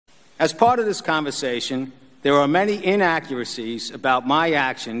As part of this conversation, there are many inaccuracies about my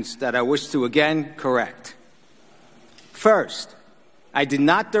actions that I wish to again correct. First, I did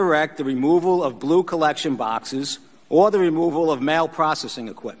not direct the removal of blue collection boxes or the removal of mail processing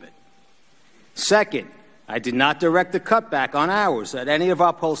equipment. Second, I did not direct the cutback on hours at any of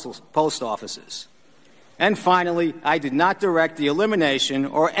our post offices. And finally, I did not direct the elimination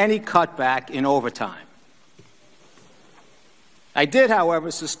or any cutback in overtime. I did,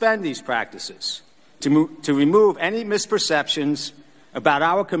 however, suspend these practices to remove any misperceptions about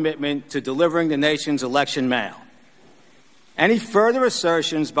our commitment to delivering the nation's election mail. Any further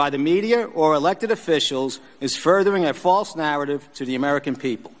assertions by the media or elected officials is furthering a false narrative to the American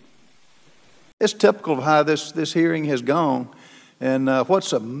people. It's typical of how this hearing has gone, and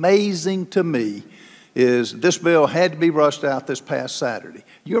what's amazing to me is this bill had to be rushed out this past Saturday.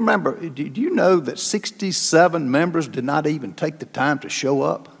 You remember, do you know that 67 members did not even take the time to show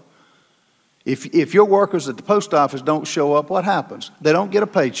up? If your workers at the post office don't show up, what happens? They don't get a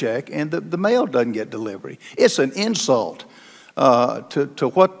paycheck, and the mail doesn't get delivery. It's an insult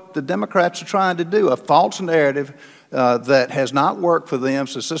to what the Democrats are trying to do, a false narrative that has not worked for them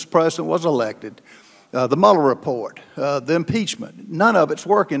since this president was elected. The Mueller report, the impeachment, none of it's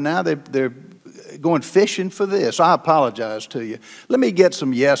working now. They're going fishing for this. I apologize to you. Let me get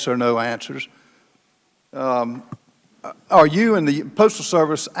some yes or no answers. Are you and the Postal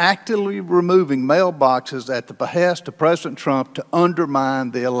Service actively removing mailboxes at the behest of President Trump to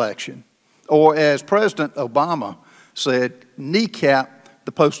undermine the election? Or, as President Obama said, kneecap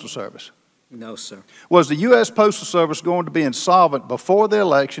the Postal Service? No, sir. Was the U.S. Postal Service going to be insolvent before the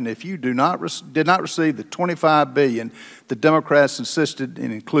election if you did not receive the $25 billion the Democrats insisted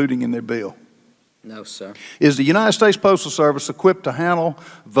in including in their bill? No, sir. Is the United States Postal Service equipped to handle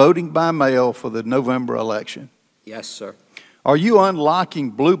voting by mail for the November election? Yes, sir. Are you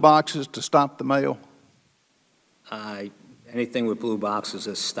unlocking blue boxes to stop the mail? Anything with blue boxes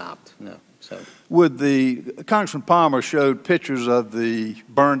is stopped. No. So. Congressman Palmer showed pictures of the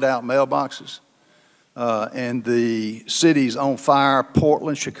burned out mailboxes and the cities on fire: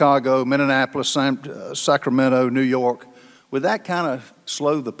 Portland, Chicago, Minneapolis, Sacramento, New York. Would that kind of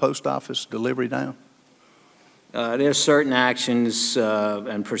slow the post office delivery down? There are certain actions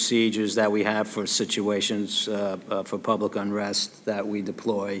and procedures that we have for situations for public unrest that we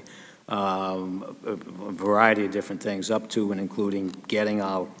deploy a variety of different things, up to and including getting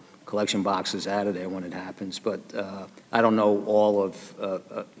our collection boxes out of there when it happens. But I don't know all of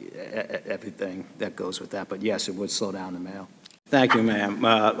everything that goes with that. But yes, it would slow down the mail. Thank you, ma'am.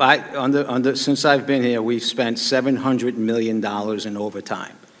 Since I've been here, we've spent $700 million in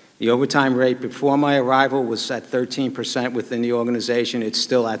overtime. The overtime rate before my arrival was at 13% within the organization. It's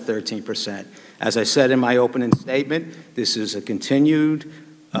still at 13%. As I said in my opening statement, this is a continued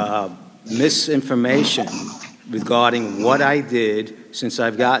misinformation regarding what I did since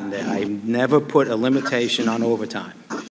I've gotten there. I never put a limitation on overtime.